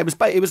potential. Yeah,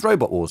 it was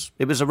Robot Wars.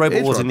 It was a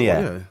Robot Wars in the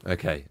air. Yeah.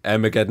 Okay,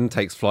 Airmageddon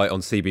takes flight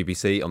on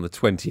CBBC on the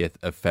 20th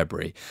of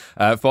February.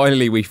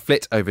 Finally, we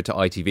flit over to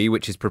ITV,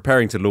 which is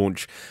preparing to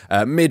launch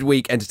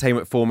midweek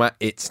entertainment format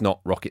It's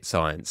Not Rocket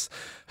Science.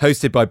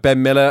 Hosted by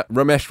Ben Miller,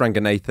 Ramesh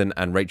Ranganathan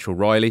and Rachel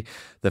Riley,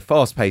 the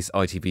fast-paced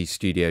ITV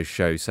Studios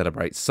show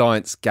celebrates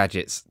science,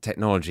 gadgets,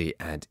 technology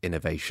and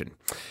innovation.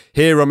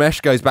 Here,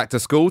 Ramesh goes back to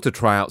school to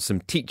try out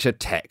some teacher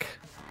tech.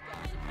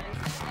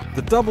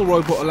 The double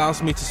robot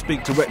allows me to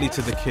speak directly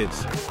to the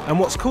kids. And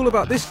what's cool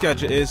about this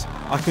gadget is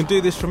I can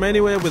do this from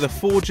anywhere with a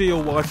 4G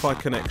or Wi-Fi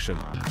connection.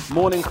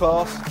 Morning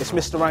class, it's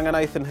Mr.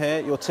 Ranganathan here,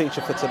 your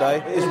teacher for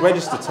today. It is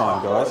register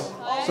time, guys.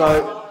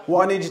 So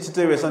what I need you to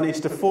do is I need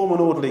you to form an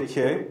orderly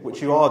queue,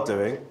 which you are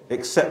doing.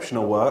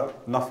 Exceptional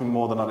work, nothing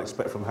more than I'd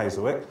expect from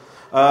Hazelwick.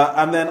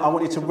 And then I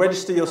want you to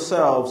register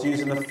yourselves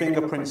using the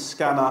fingerprint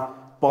scanner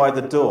by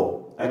the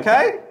door.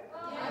 Okay?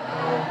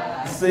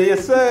 Yeah. See you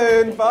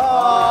soon.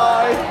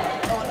 Bye.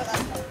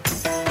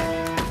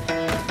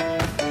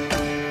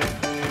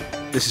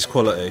 This is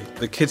quality.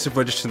 The kids have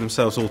registered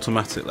themselves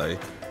automatically,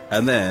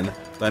 and then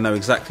they know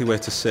exactly where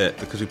to sit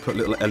because we put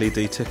little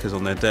LED tickers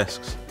on their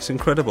desks. It's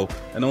incredible.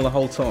 And all the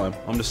whole time,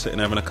 I'm just sitting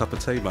there having a cup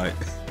of tea, mate.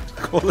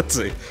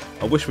 Quality.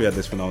 I wish we had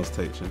this when I was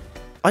teaching.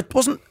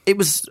 It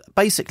was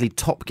basically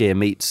Top Gear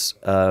meets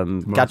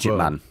Gadget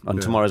Man on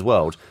Tomorrow's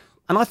World.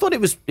 And I thought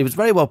it was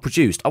very well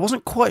produced. I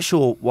wasn't quite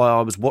sure why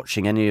I was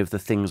watching any of the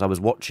things I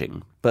was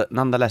watching, but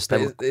nonetheless,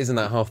 isn't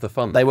that half the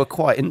fun? They were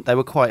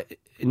quite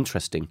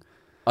interesting.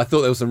 I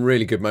thought there were some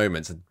really good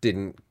moments that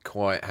didn't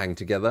quite hang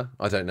together.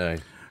 I don't know.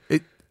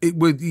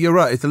 You're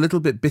right. It's a little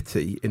bit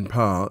bitty in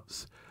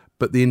parts,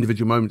 but the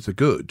individual moments are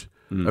good.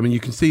 I mean, you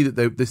can see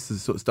that this is the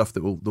sort of stuff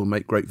that will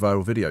make great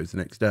viral videos the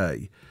next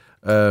day.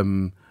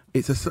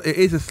 It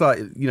is a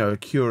slight, a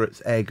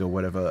curate's egg or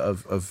whatever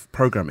of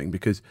programming,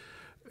 because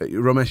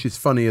Ramesh is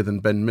funnier than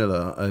Ben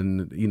Miller,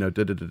 and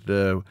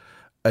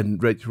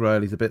and Rachel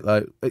Riley's a bit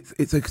like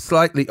it's a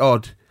slightly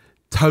odd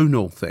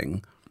tonal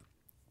thing.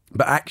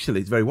 But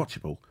actually, it's very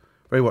watchable,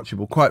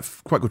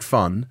 quite good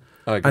fun,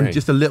 and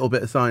just a little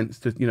bit of science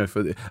to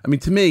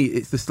to me,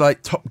 it's the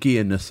slight Top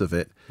Gear-ness of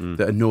it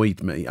that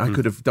annoyed me. I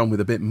could have done with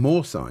a bit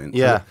more science,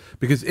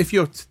 because if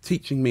you're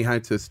teaching me how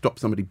to stop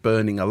somebody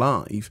burning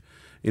alive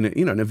in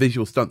a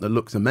visual stunt that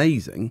looks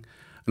amazing,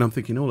 and I'm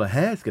thinking all her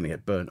hair's going to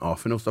get burnt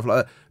off and all stuff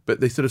like that, but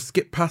they sort of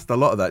skipped past a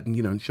lot of that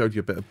and showed you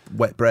a bit of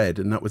wet bread,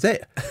 and that was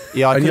it.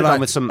 Yeah, I could have done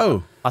with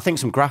some. I think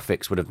some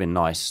graphics would have been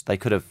nice. They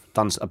could have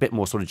done a bit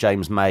more sort of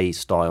James May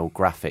style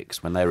graphics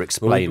when they were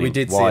explaining we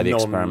did why see the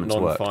experiments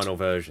worked. Non-final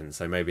version,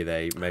 so maybe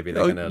they're going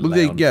to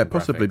lay on some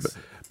possibly. graphics.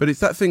 But it's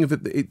that thing of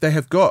it. They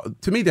have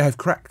got, to me, they have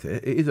cracked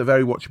it. It is a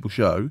very watchable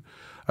show.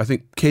 I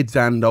think kids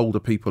and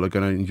older people are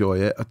going to enjoy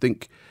it. I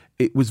think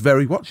it was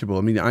very watchable.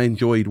 I mean, I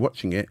enjoyed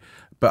watching it,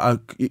 but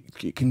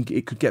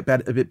it could get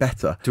a bit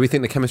better. Do we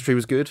think the chemistry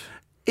was good?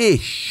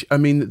 Ish. I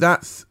mean,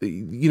 that's,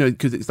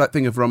 because it's that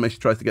thing of Ramesh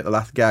tries to get the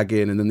last gag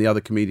in and then the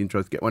other comedian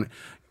tries to get one.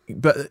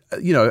 But, I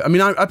mean,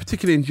 I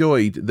particularly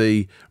enjoyed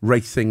the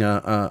racing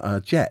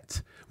a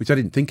jet, which I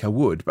didn't think I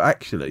would, but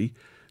actually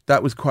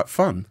that was quite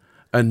fun.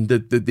 And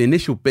the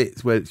initial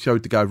bits where it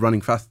showed the guy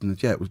running faster than the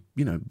jet was,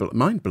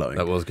 mind blowing.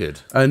 That was good.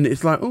 And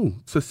it's like,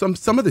 so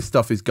some of this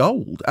stuff is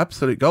gold,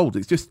 absolute gold.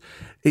 It's just,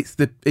 it's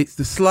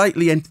the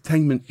slightly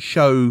entertainment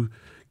show,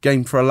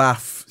 game for a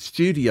laugh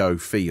studio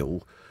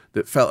feel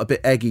that felt a bit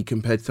eggy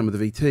compared to some of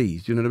the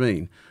VTs. Do you know what I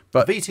mean?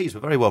 But the VTs were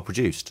very well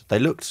produced. They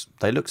looked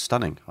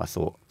stunning. I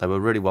thought they were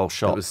really well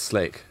shot. It was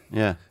slick.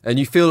 Yeah, and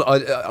you feel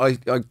I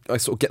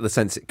sort of get the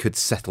sense it could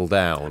settle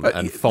down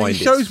and find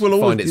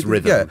its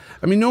rhythm. Yeah,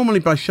 I mean, normally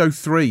by show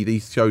 3,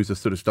 these shows are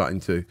sort of starting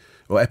to,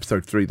 or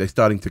episode 3, they're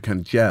starting to kind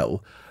of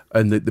gel,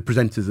 and the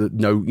presenters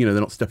they're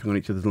not stepping on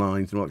each other's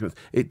lines and all that kind of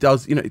stuff. It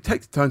does, it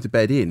takes time to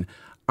bed in.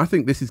 I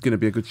think this is going to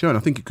be a good show, and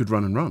I think it could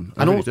run and run.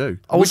 I really do.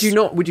 Would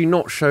you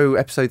not show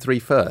episode 3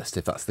 first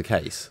if that's the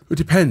case? It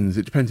depends.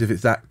 It depends if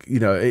it's that,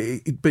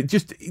 but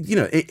just,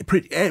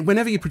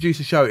 whenever you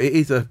produce a show, it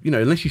is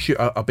unless you shoot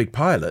a big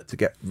pilot to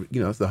get,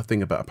 that's the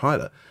thing about a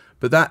pilot.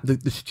 But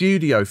the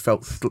studio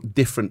felt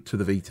different to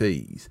the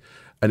VTs,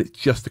 and it's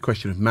just a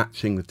question of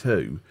matching the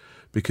two,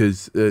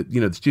 because,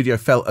 the studio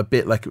felt a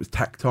bit like it was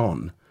tacked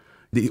on,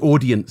 the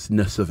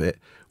audience-ness of it.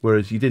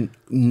 Whereas you didn't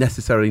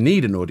necessarily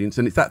need an audience,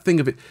 and it's that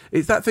thing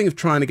of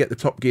trying to get the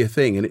Top Gear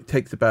thing, and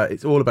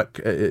it's all about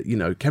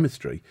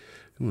chemistry.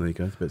 Well, there you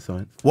go, it's a bit of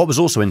science. What was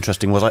also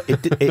interesting was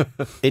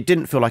it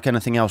didn't feel like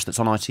anything else that's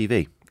on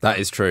ITV. That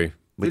is true.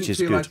 Which is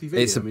good. ITV,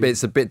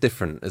 it's a bit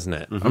different, isn't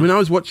it? Mm-hmm. I mean, I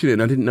was watching it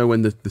and I didn't know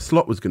when the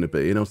slot was going to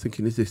be, and I was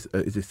thinking, is this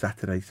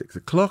Saturday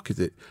 6:00? Is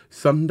it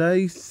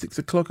Sunday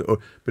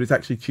 6:00? But it's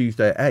actually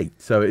Tuesday at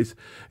 8. So it's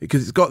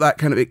because it's got that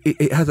kind of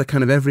it has a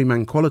kind of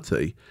everyman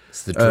quality.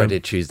 It's the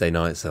dreaded Tuesday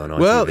nights though on ITV.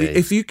 Well,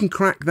 if you can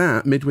crack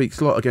that midweek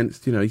slot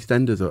against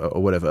EastEnders or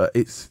whatever,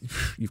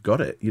 you've got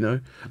it,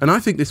 And I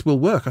think this will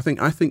work. I think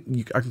I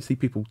can see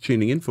people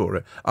tuning in for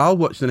it. I'll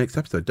watch the next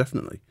episode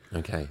definitely.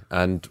 Okay,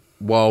 and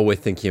while we're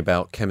thinking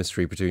about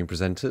chemistry between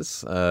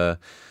presenters,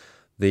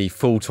 The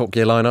full Top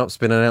Gear lineup's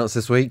been announced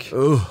this week.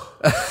 Oh,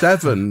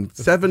 seven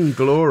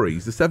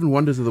glories, the 7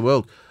 wonders of the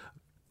world.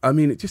 I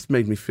mean, it just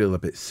made me feel a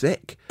bit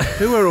sick.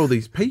 Who are all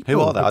these people? Who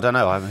are they? I don't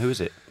know. Who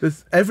is it?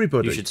 There's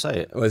everybody. You should say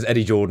it. Well, there's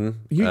Eddie Jordan.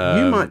 You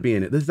might be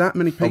in it. There's that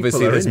many people.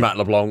 Obviously, there's Matt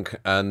LeBlanc,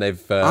 and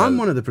they've. I'm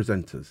one of the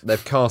presenters.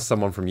 They've cast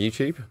someone from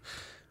YouTube.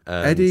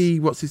 Eddie,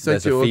 what's his name?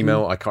 There's a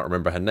female. I can't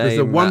remember her name. There's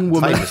the one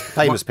woman.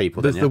 Famous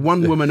people. There's the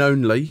one woman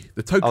only.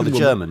 The token. Oh, the woman.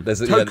 German.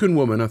 There's a token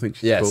woman. I think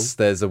she's called. Yes,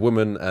 there's a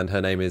woman, and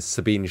her name is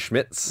Sabine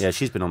Schmitz. Yeah,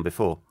 she's been on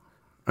before.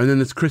 And then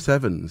there's Chris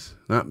Evans,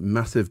 that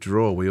massive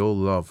draw we all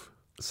love.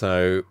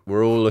 So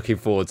we're all looking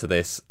forward to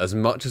this as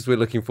much as we're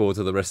looking forward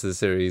to the rest of the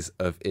series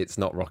of It's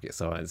Not Rocket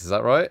Science. Is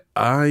that right?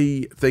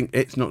 I think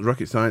It's Not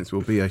Rocket Science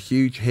will be a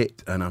huge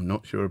hit, and I'm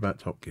not sure about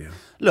Top Gear.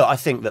 Look, I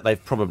think that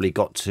they've probably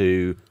got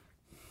to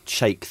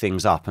shake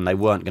things up, and they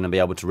weren't going to be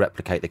able to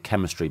replicate the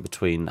chemistry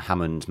between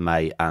Hammond,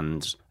 May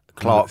and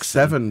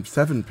Clarkson.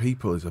 Seven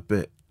people is a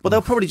bit... Well,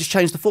 they'll probably just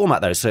change the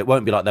format though, so it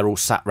won't be like they're all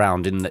sat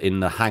round in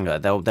the hangar.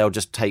 They'll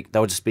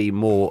just be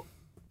more.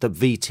 The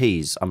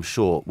VTs, I'm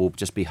sure, will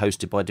just be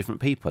hosted by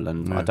different people,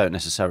 and I don't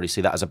necessarily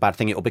see that as a bad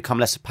thing.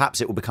 Perhaps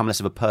it will become less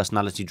of a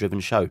personality-driven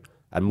show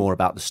and more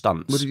about the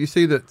stunts. Well, did you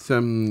see that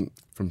from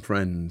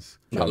Friends?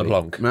 Matt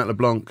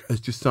LeBlanc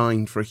has just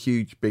signed for a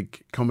huge,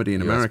 big comedy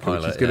in US America,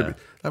 pilot, which is going to be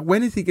like,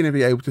 when is he going to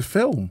be able to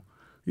film?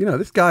 You know,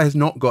 this guy has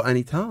not got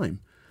any time.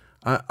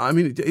 I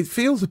mean, it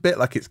feels a bit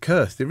like it's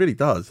cursed. It really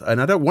does,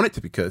 and I don't want it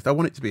to be cursed. I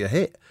want it to be a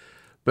hit.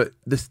 But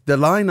the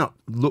lineup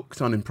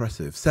looks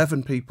unimpressive.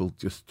 7 people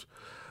just.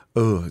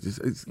 I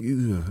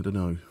don't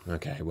know.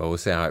 Okay, well, we'll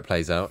see how it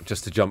plays out.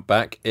 Just to jump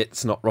back,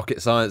 It's Not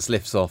Rocket Science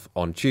lifts off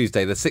on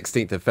Tuesday, the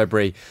 16th of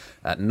February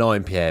at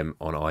 9 p.m.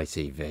 on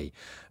ITV.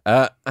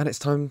 And it's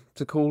time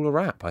to call a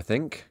wrap, I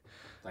think.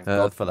 Thank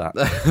God for that.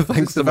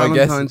 Thanks to my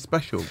guest. Valentine's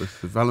special. This is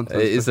the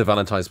Valentine's It is a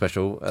Valentine's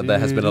special. There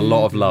has been a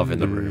lot of love in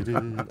the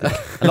room.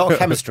 A lot of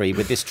chemistry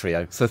with this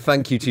trio. So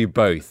thank you to you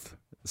both,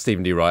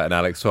 Stephen D. Wright and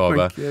Alex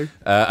Farber. Thank you.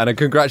 And a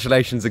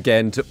congratulations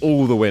again to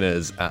all the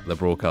winners at the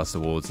Broadcast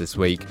Awards this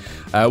week.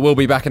 We'll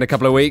be back in a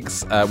couple of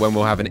weeks when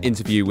we'll have an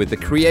interview with the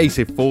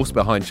creative force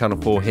behind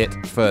Channel 4 hit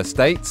First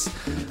Dates.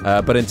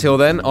 But until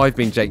then, I've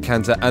been Jake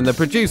Kanter and the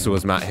producer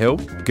was Matt Hill.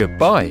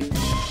 Goodbye.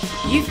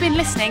 You've been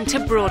listening to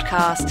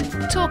Broadcast,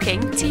 Talking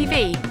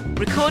TV,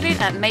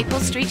 recorded at Maple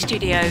Street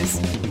Studios.